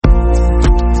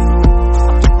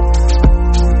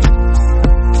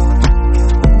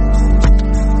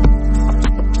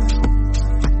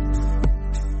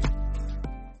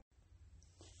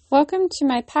to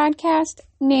my podcast,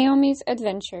 Naomi's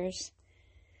Adventures.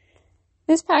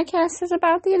 This podcast is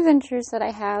about the adventures that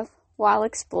I have while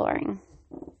exploring.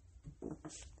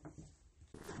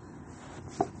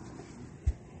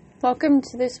 Welcome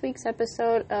to this week's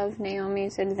episode of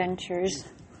Naomi's Adventures.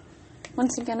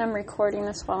 Once again, I'm recording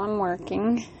this while I'm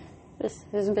working. This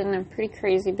has been a pretty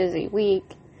crazy busy week.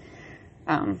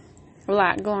 A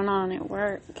lot going on at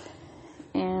work.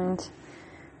 And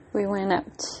we went up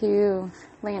to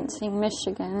Lansing,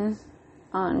 Michigan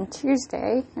on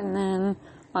Tuesday, and then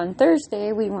on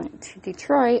Thursday we went to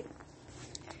Detroit,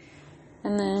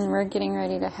 and then we're getting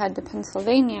ready to head to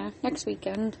Pennsylvania next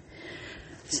weekend.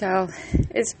 So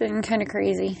it's been kind of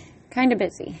crazy, kind of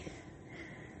busy.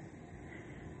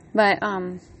 But so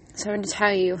I'm going to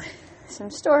tell you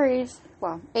some stories,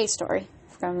 a story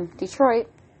from Detroit.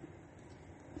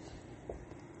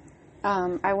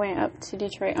 I went up to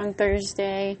Detroit on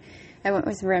Thursday. I went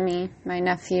with Remy, my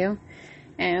nephew,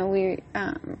 and we're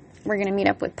going to meet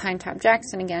up with Pinetop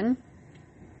Jackson again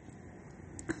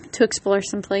to explore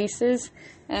some places.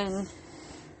 And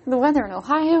the weather in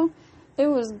Ohio, it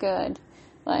was good.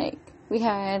 Like, we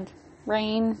had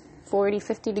rain, 40,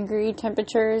 50 degree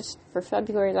temperatures for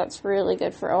February. That's really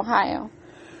good for Ohio.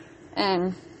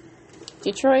 And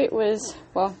Detroit was,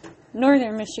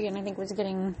 northern Michigan, I think, was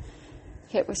getting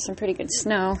hit with some pretty good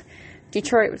snow.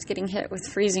 Detroit was getting hit with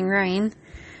freezing rain.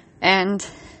 And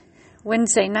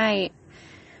Wednesday night,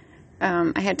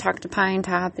 I had talked to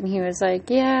Pinetop, and he was like,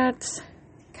 yeah, it's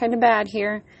kind of bad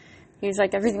here. He was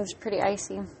like, everything's pretty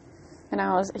icy. And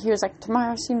he was like,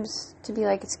 tomorrow seems to be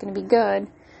like it's going to be good.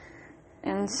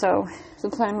 And so the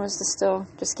plan was to still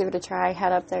just give it a try,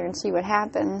 head up there and see what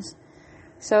happens.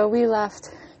 So we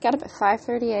got up at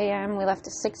 5:30 a.m., we left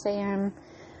at 6 a.m.,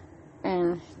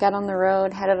 and got on the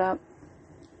road, headed up.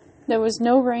 There was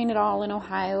no rain at all in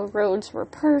Ohio. Roads were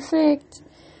perfect.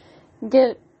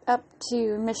 Get up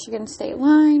to Michigan state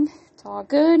line. It's all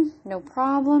good. No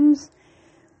problems.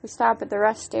 We stop at the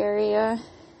rest area,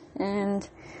 and,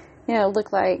 it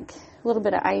looked like a little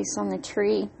bit of ice on the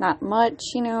tree. Not much,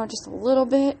 just a little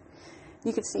bit.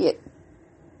 You could see it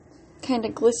kind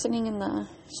of glistening in the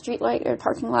street light or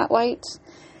parking lot lights.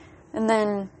 And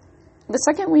then the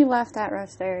second we left that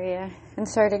rest area and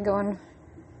started going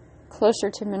closer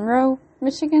to Monroe,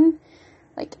 Michigan,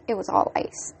 it was all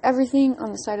ice. Everything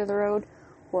on the side of the road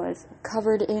was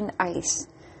covered in ice.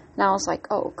 And I was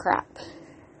like, oh, crap.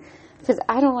 Because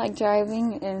I don't like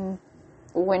driving in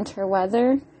winter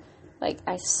weather.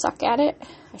 I suck at it.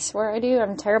 I swear I do.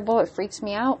 I'm terrible. It freaks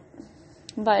me out.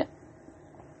 But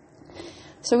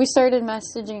so we started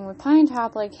messaging with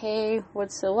Pinetop, hey,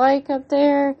 what's it like up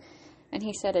there? And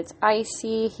he said it's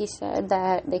icy. He said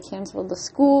that they canceled the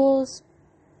schools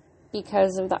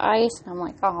because of the ice. And I'm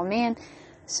like, oh, man.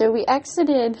 So we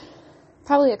exited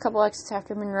probably a couple exits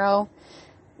after Monroe.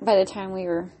 By the time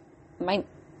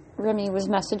Remy was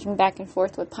messaging back and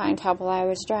forth with Pinetop while I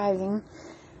was driving.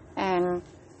 And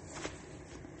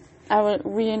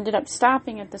we ended up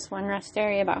stopping at this one rest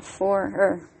area about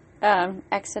four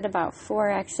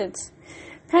exits.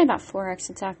 Probably about 4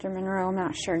 exits after Monroe. I'm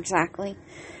not sure exactly.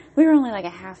 We were only a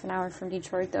half an hour from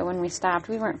Detroit, though, when we stopped.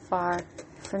 We weren't far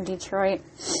from Detroit.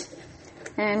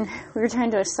 And we were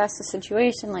trying to assess the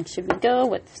situation, should we go?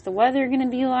 What's the weather going to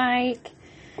be like?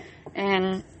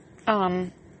 And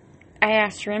I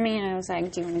asked Remy, and I was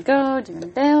like, do you want to go? Do you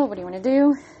want to bail? What do you want to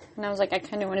do? And I was like, I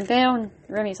kind of want to bail. And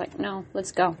Remy's like, no,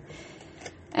 let's go.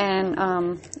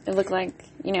 And it looked like,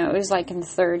 it was in the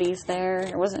 30s there.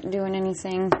 It wasn't doing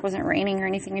anything. It wasn't raining or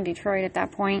anything in Detroit at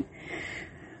that point.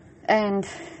 And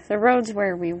the roads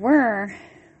where we were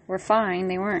fine.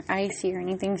 They weren't icy or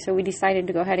anything, so we decided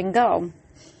to go ahead and go.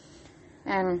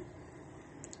 And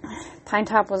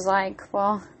Pinetop was like,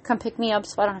 well, come pick me up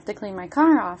so I don't have to clean my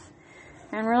car off.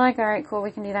 And we're like, all right, cool,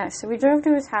 we can do that. So we drove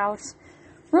to his house.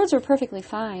 Roads were perfectly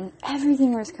fine.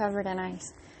 Everything was covered in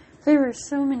ice. There were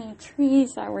so many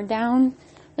trees that were down,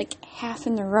 half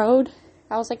in the road.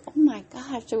 I was like, oh my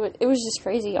gosh, it was just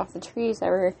crazy off the trees that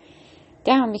were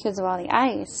down because of all the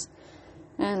ice.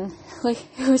 And,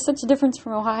 it was such a difference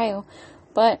from Ohio.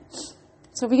 But,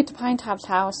 so we get to Pinetop's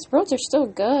house. Roads are still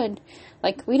good.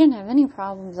 We didn't have any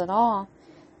problems at all.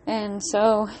 And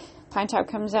so, Pinetop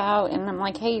comes out, and I'm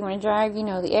like, hey, you want to drive? You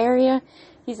know the area?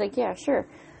 He's like, yeah, sure.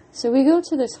 So we go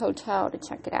to this hotel to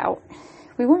check it out.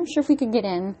 We weren't sure if we could get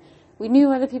in. We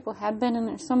knew other people had been in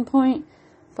at some point,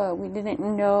 but we didn't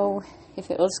know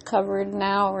if it was covered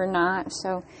now or not.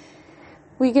 So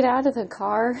we get out of the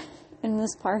car in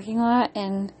this parking lot,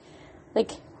 and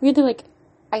we had to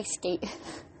ice skate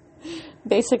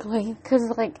basically,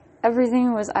 because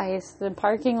everything was ice. The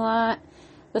parking lot,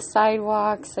 the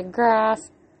sidewalks, the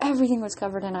grass, everything was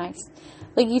covered in ice.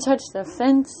 Like, you touched the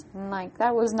fence, and, like,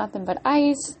 that was nothing but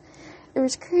ice. It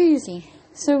was crazy.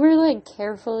 So we're, like,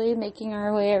 carefully making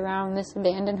our way around this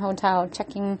abandoned hotel,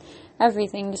 checking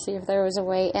everything to see if there was a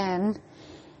way in.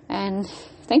 And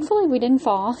thankfully, we didn't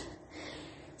fall.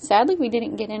 Sadly, we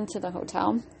didn't get into the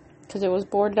hotel, because it was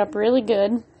boarded up really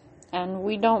good, and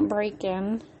we don't break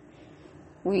in.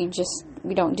 We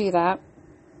don't do that.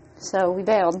 So we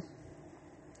bailed.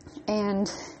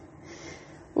 And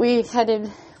we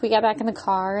got back in the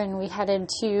car, and we headed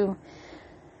to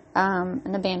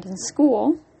an abandoned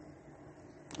school.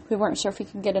 We weren't sure if we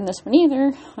could get in this one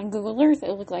either. On Google Earth,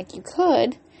 it looked like you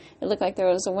could. It looked like there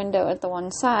was a window at the one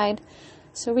side.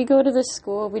 So we go to this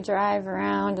school, we drive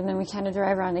around, and then we kind of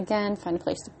drive around again, find a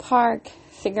place to park,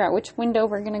 figure out which window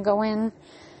we're going to go in.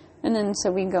 And then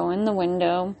so we go in the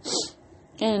window,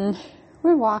 and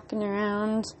we're walking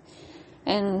around,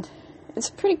 and it's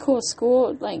a pretty cool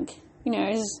school. Like, you know,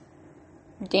 it's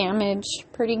damaged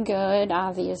pretty good,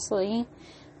 obviously.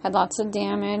 Had lots of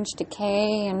damage,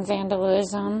 decay, and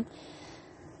vandalism.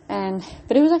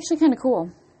 But it was actually kind of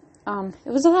cool.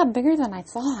 It was a lot bigger than I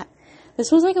thought.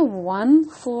 This was like a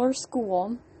 1-floor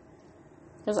school.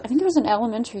 I think it was an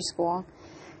elementary school.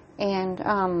 And,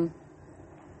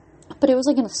 but it was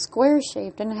like in a square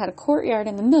shape, and it had a courtyard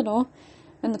in the middle.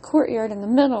 And the courtyard in the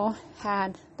middle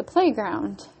had the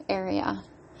playground area.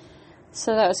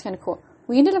 So that was kind of cool.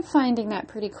 We ended up finding that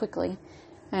pretty quickly.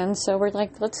 And so we're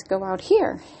like, let's go out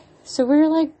here. So we're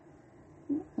like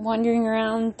wandering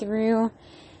around through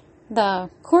the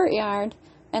courtyard,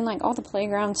 and like all the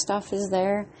playground stuff is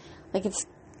there. Like, it's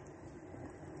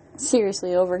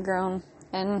seriously overgrown,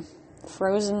 and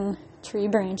frozen tree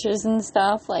branches and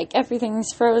stuff. Like,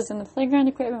 everything's frozen. The playground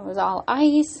equipment was all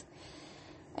ice.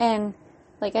 And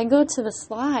like, I go to the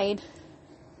slide,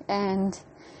 and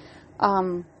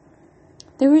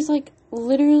there was like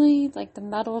literally like the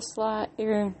metal slide,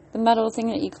 or the metal thing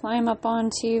that you climb up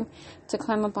onto to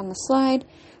climb up on the slide.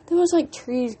 There was like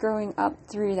trees growing up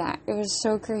through that. It was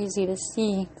so crazy to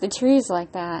see the trees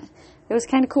like that. It was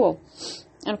kind of cool.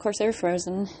 And of course they were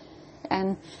frozen.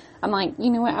 And I'm like, you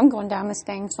know what? I'm going down this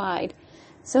dang slide.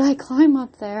 So I climb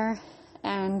up there,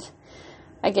 and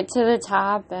I get to the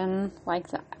top, and like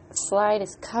the slide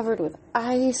is covered with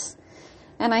ice.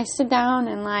 And I sit down,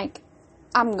 and like,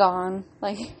 I'm gone.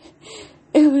 Like,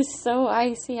 it was so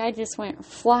icy. I just went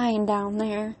flying down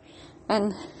there,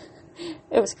 and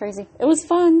it was crazy. It was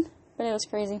fun, but it was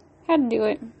crazy. Had to do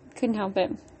it. Couldn't help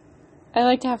it. I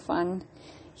like to have fun.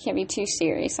 Can't be too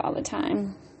serious all the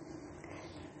time.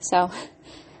 So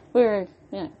we were,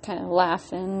 kind of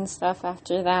laughing and stuff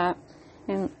after that.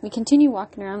 And we continue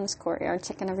walking around this courtyard,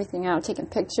 checking everything out, taking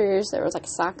pictures. There was like a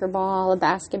soccer ball, a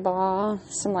basketball,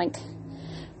 some like,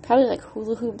 probably like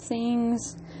hula hoop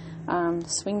things. The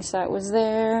swing set was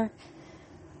there.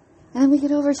 And then we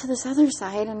get over to this other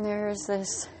side, and there's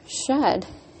this shed.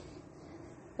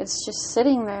 It's just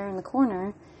sitting there in the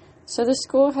corner. So the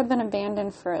school had been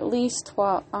abandoned for at least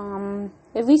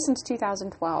since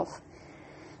 2012.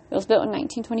 It was built in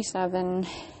 1927,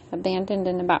 abandoned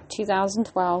in about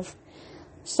 2012.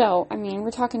 So, I mean,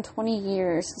 we're talking 20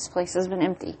 years this place has been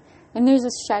empty. And there's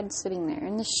a shed sitting there,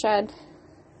 and the shed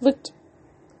looked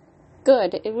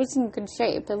good. It was in good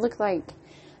shape. It looked like,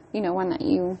 one that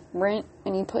you rent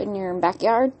and you put in your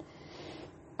backyard.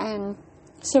 And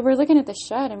so we're looking at the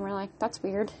shed, and we're like, that's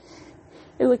weird.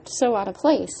 It looked so out of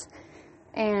place.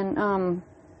 And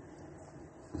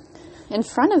in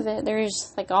front of it,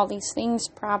 there's like all these things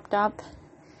propped up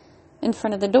in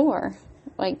front of the door,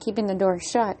 like keeping the door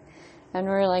shut. And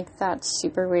we're like, that's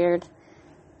super weird.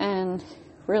 And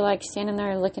we're like standing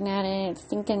there looking at it,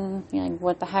 thinking, like,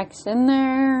 what the heck's in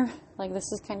there? Like,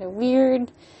 this is kind of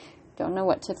weird. Don't know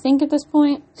what to think at this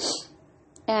point.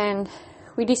 And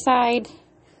we decide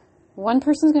one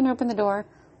person's going to open the door,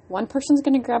 one person's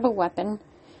going to grab a weapon,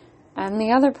 and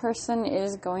the other person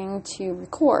is going to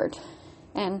record.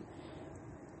 And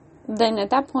then at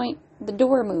that point, the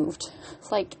door moved.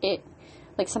 Like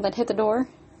something hit the door,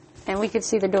 and we could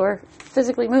see the door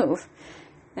physically move.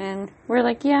 And we're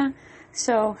like, yeah.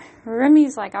 So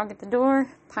Remy's like, I'll get the door.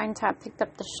 Pine Top picked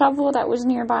up the shovel that was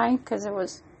nearby, because it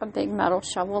was a big metal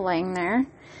shovel laying there.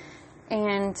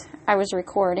 And I was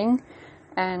recording.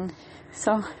 And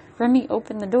so Remy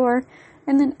opened the door,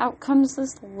 and then out comes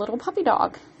this little puppy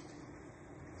dog.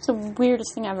 It's the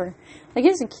weirdest thing ever. Like,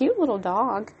 it's a cute little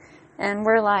dog. And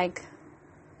we're like,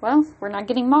 well, we're not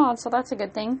getting mauled, so that's a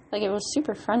good thing. Like, it was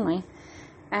super friendly.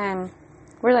 And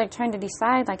we're like trying to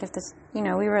decide, like, if this, we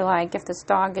were like, if this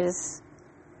dog is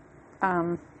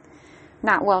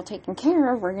not well taken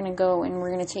care of, we're going to go and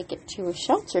we're going to take it to a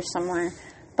shelter somewhere.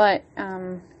 But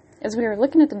as we were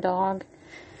looking at the dog,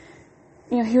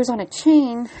 he was on a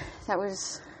chain that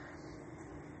was,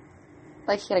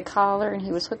 like, he had a collar and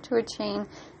he was hooked to a chain,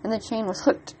 and the chain was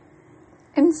hooked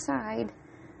inside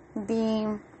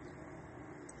the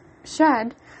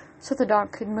shed so the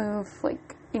dog could move,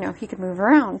 like, he could move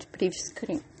around, but he just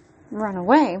couldn't run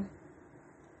away.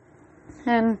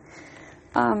 And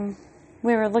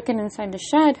we were looking inside the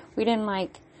shed. We didn't,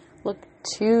 look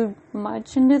too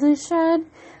much into the shed,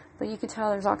 but you could tell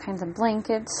there's all kinds of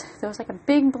blankets. There was, a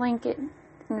big blanket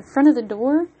in the front of the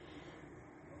door,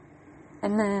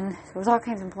 and then there was all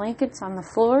kinds of blankets on the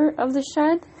floor of the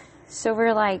shed. So we're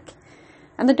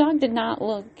and the dog did not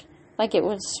look like it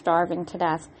was starving to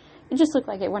death. It just looked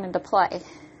like it wanted to play.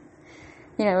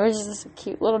 It was just a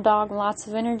cute little dog with lots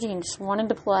of energy and just wanted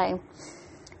to play.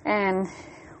 And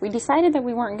we decided that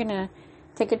we weren't going to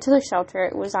take it to the shelter.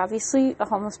 It was obviously a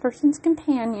homeless person's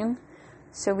companion.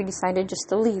 So we decided just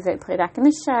to leave it, put it back in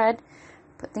the shed,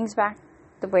 put things back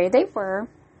the way they were,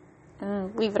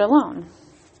 and leave it alone.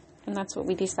 And that's what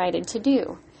we decided to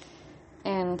do.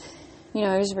 And,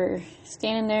 as we're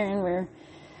standing there and we're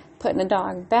putting the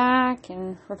dog back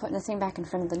and we're putting the thing back in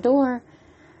front of the door,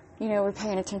 we're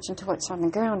paying attention to what's on the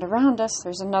ground around us.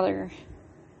 There's another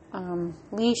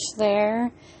leash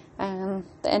there, and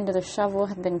the end of the shovel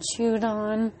had been chewed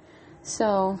on.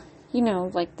 So,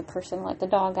 the person let the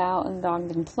dog out and the dog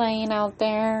been playing out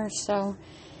there. So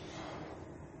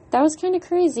that was kind of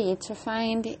crazy to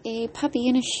find a puppy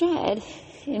in a shed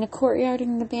in a courtyard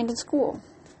in an abandoned school.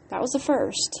 That was the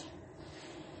first.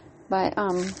 But,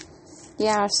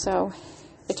 yeah, so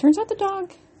it turns out the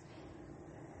dog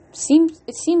seems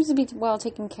to be well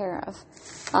taken care of.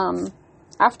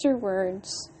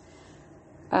 Afterwards,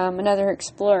 another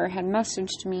explorer had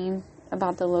messaged me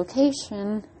about the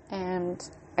location, and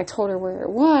I told her where it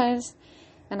was,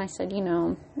 and I said,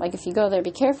 if you go there,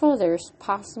 be careful. There's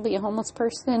possibly a homeless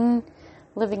person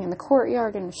living in the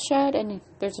courtyard in a shed, and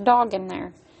there's a dog in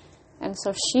there. And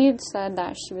so she had said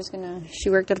that she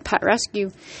worked at a pet rescue,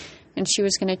 and she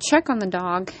was going to check on the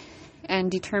dog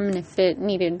and determine if it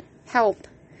needed help,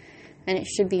 and it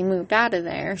should be moved out of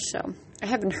there. So I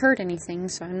haven't heard anything,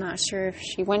 so I'm not sure if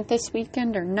she went this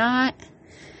weekend or not.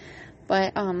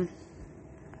 But,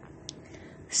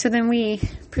 so then we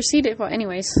proceeded,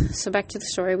 so back to the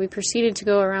story. We proceeded to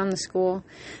go around the school.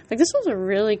 This was a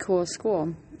really cool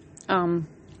school.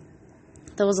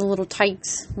 There was a little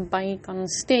Tykes bike on the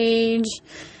stage,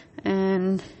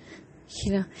 and,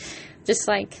 just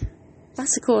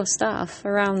lots of cool stuff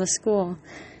around the school.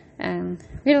 And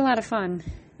we had a lot of fun.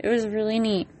 It was really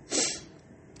neat.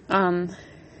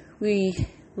 We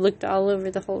looked all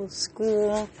over the whole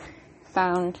school,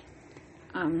 found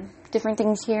different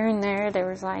things here and there. There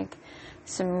was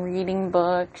some reading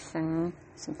books and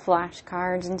some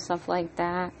flashcards and stuff like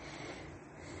that.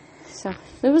 So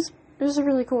it was a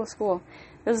really cool school.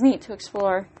 It was neat to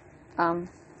explore.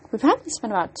 We probably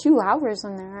spent about 2 hours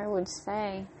in there, I would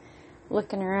say,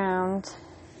 looking around.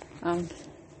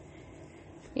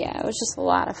 Yeah, it was just a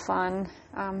lot of fun.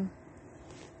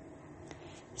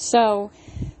 So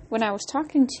when I was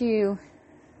talking to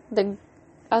the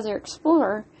other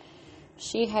explorer,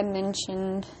 she had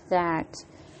mentioned that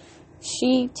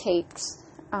she takes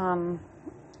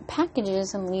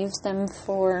packages and leaves them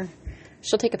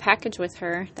she'll take a package with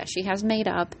her that she has made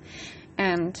up,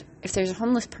 and if there's a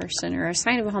homeless person or a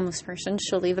sign of a homeless person,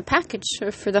 she'll leave a package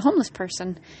for the homeless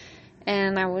person.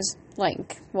 And I was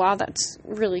like, wow, that's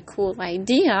a really cool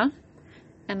idea.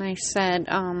 And I said,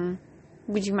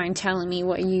 would you mind telling me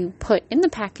what you put in the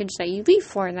package that you leave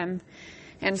for them?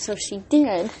 And so she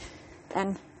did.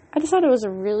 And I just thought it was a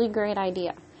really great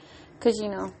idea. Because,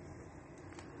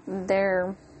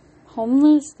 they're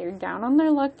homeless. They're down on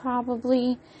their luck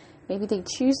probably. Maybe they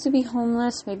choose to be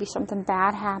homeless. Maybe something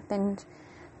bad happened.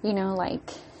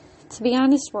 To be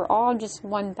honest, we're all just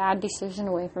one bad decision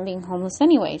away from being homeless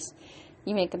anyways.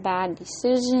 You make a bad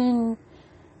decision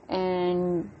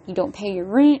and you don't pay your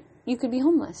rent, you could be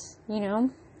homeless,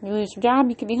 You lose your job,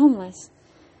 you could be homeless.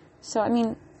 So,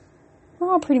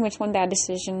 we're all pretty much one bad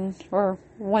decision or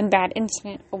one bad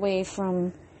incident away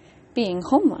from being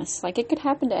homeless. It could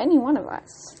happen to any one of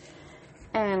us.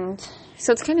 And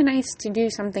so it's kind of nice to do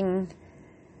something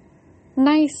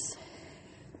nice,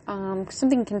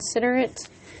 something considerate,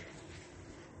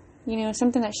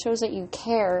 something that shows that you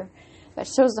care, that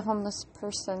shows the homeless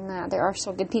person that there are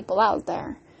still good people out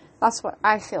there. That's what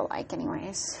I feel like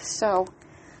anyways. So,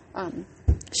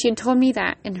 she had told me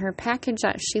that in her package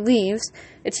that she leaves,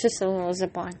 it's just a little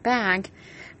Ziploc bag.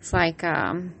 It's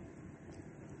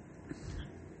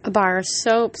a bar of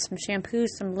soap, some shampoo,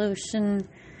 some lotion,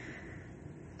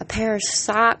 a pair of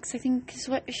socks, I think is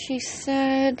what she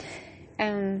said.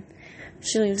 And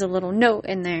she leaves a little note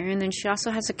in there. And then she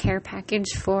also has a care package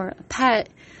for a pet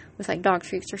with like dog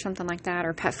treats or something like that,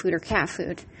 or pet food or cat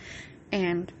food.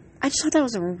 And I just thought that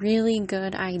was a really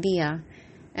good idea.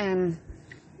 And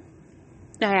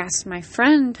I asked my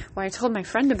friend, I told my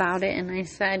friend about it, and I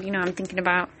said, I'm thinking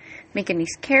about making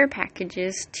these care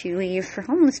packages to leave for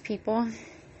homeless people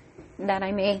that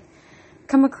I may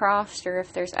come across, or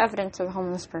if there's evidence of a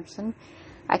homeless person,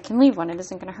 I can leave one. It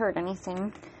isn't going to hurt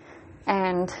anything.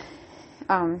 And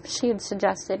she had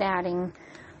suggested adding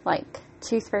like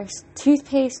toothpaste,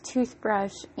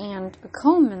 toothbrush, and a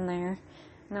comb in there.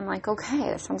 And I'm like, okay,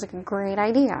 that sounds like a great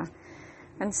idea.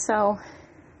 And so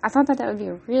I thought that would be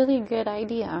a really good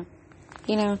idea,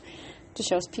 to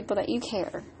show people that you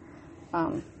care.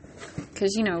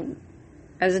 Because,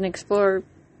 as an explorer,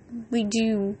 we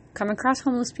do come across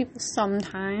homeless people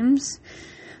sometimes.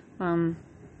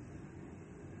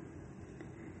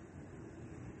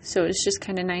 So it's just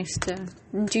kind of nice to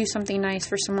do something nice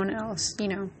for someone else,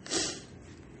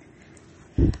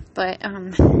 But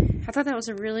I thought that was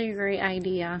a really great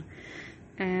idea.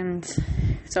 And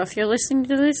so if you're listening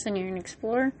to this and you're an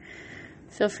explorer,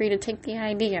 feel free to take the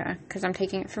idea, because I'm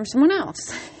taking it from someone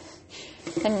else.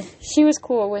 And she was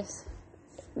cool with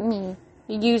me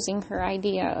using her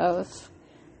idea of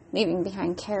leaving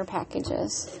behind care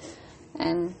packages.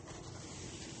 And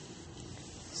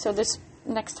so this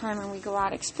next time when we go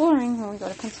out exploring, when we go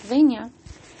to Pennsylvania,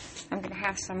 I'm going to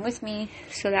have some with me,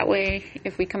 so that way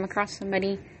if we come across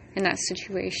somebody in that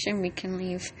situation, we can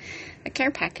leave a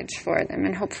care package for them,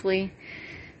 and hopefully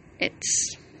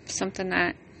it's something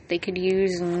that they could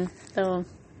use and they'll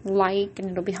like,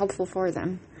 and it'll be helpful for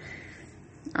them.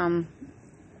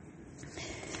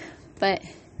 But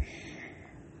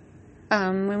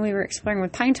when we were exploring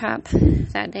with Pine Top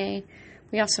that day,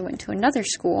 we also went to another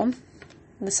school.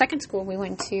 The second school we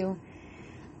went to,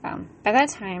 by that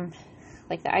time,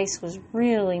 like, the ice was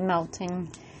really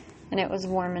melting, and it was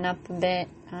warming up a bit.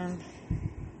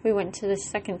 We went to the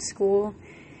second school,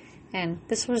 and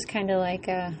this was kind of like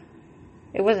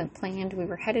it wasn't planned. We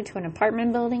were headed to an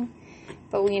apartment building,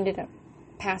 but we ended up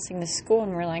passing the school,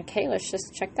 and we're like, hey, let's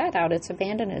just check that out. It's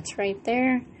abandoned. It's right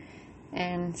there.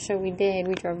 And so we did.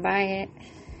 We drove by it,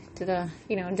 did a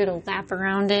lap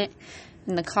around it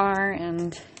in the car,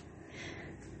 and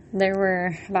there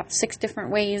were about 6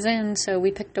 different ways in, so we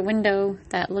picked a window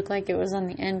that looked like it was on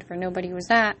the end where nobody was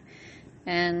at,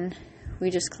 and we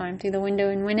just climbed through the window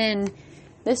and went in.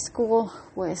 This school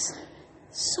was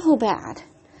so bad.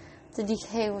 The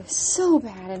decay was so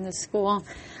bad in this school.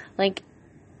 Like,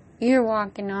 you're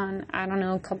walking on, I don't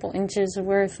know, a couple inches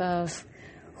worth of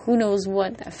who knows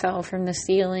what that fell from the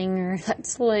ceiling or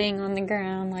that's laying on the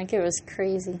ground. Like, it was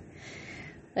crazy.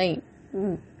 Like,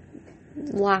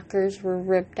 lockers were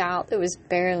ripped out. There was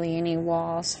barely any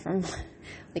walls. From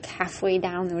like halfway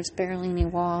down, there was barely any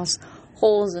walls.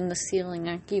 Holes in the ceiling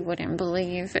like you wouldn't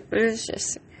believe. It was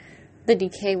just, the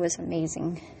decay was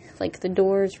amazing. Like, the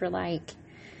doors were like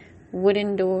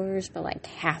wooden doors, but like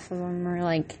half of them were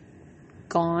like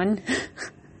gone.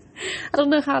 I don't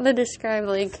know how to describe,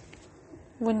 like,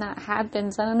 when that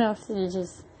happens. I don't know if it's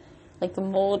just like the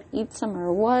mold eats them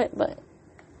or what, but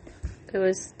it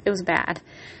was bad.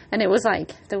 And it was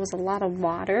like, there was a lot of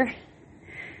water.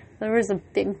 There was a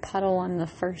big puddle on the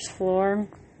first floor.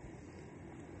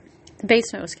 The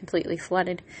basement was completely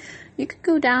flooded. You could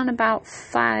go down about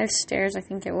 5 stairs, I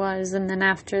think it was, and then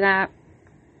after that,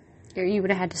 you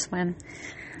would have had to swim.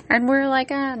 And we're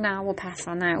like, no, we'll pass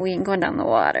on that. We ain't going down the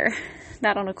water.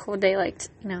 Not on a cold day, like,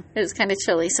 it was kind of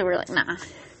chilly, so we're like, nah,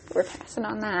 we're passing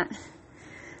on that.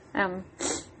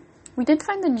 We did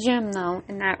find the gym, though,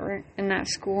 in that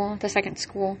school, the second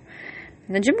school.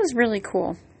 And the gym was really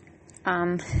cool.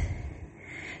 It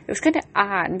was kind of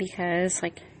odd because,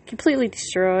 like, completely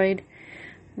destroyed,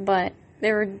 but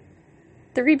there were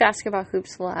 3 basketball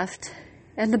hoops left,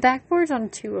 and the backboards on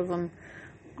 2 of them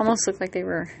almost looked like they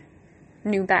were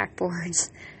new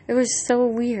backboards. It was so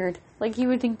weird. Like, you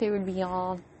would think they would be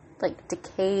all, like,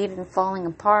 decayed and falling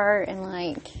apart and,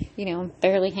 like,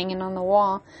 barely hanging on the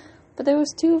wall. But there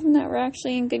was 2 of them that were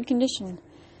actually in good condition.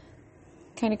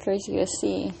 Kind of crazy to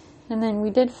see. And then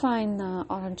we did find the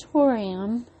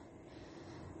auditorium,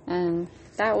 and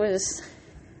that was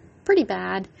pretty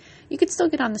bad. You could still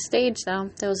get on the stage,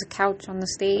 though. There was a couch on the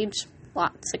stage,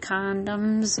 lots of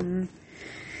condoms, and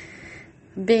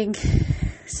a big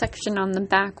section on the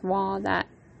back wall that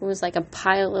was like a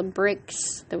pile of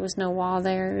bricks. There was no wall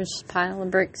there. It was a pile of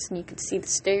bricks, and you could see the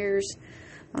stairs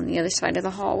on the other side of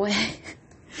the hallway.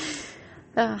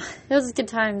 It was good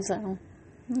times, though.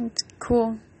 It's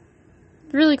cool.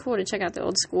 really cool to check out the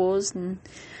old schools. And,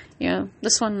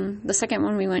 this one, the second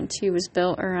one we went to was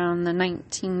built around the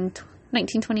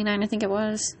 1929, I think it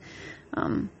was.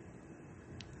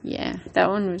 Yeah, that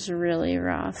one was really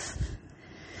rough.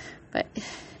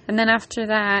 And then after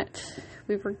that,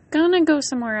 we were gonna go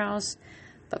somewhere else,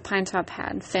 but Pine Top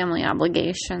had family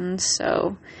obligations,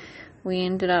 so we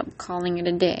ended up calling it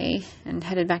a day and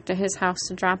headed back to his house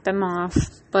to drop him off.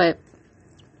 But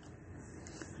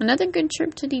another good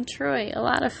trip to Detroit, a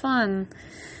lot of fun,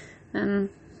 and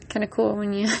kind of cool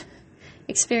when you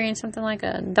experience something like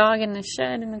a dog in the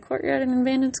shed in the courtyard of an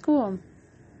abandoned school.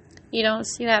 You don't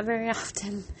see that very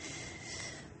often.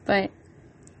 But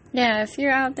yeah, if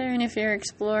you're out there and if you're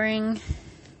exploring,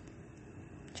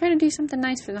 try to do something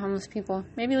nice for the homeless people.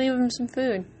 Maybe leave them some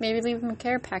food. Maybe leave them a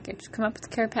care package. Come up with a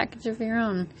care package of your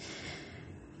own.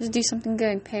 Just do something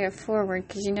good. Pay it forward,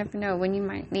 because you never know when you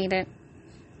might need it.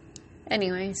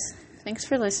 Anyways, thanks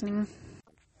for listening.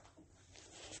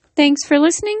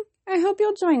 I hope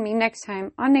you'll join me next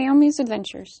time on Naomi's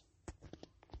Adventures.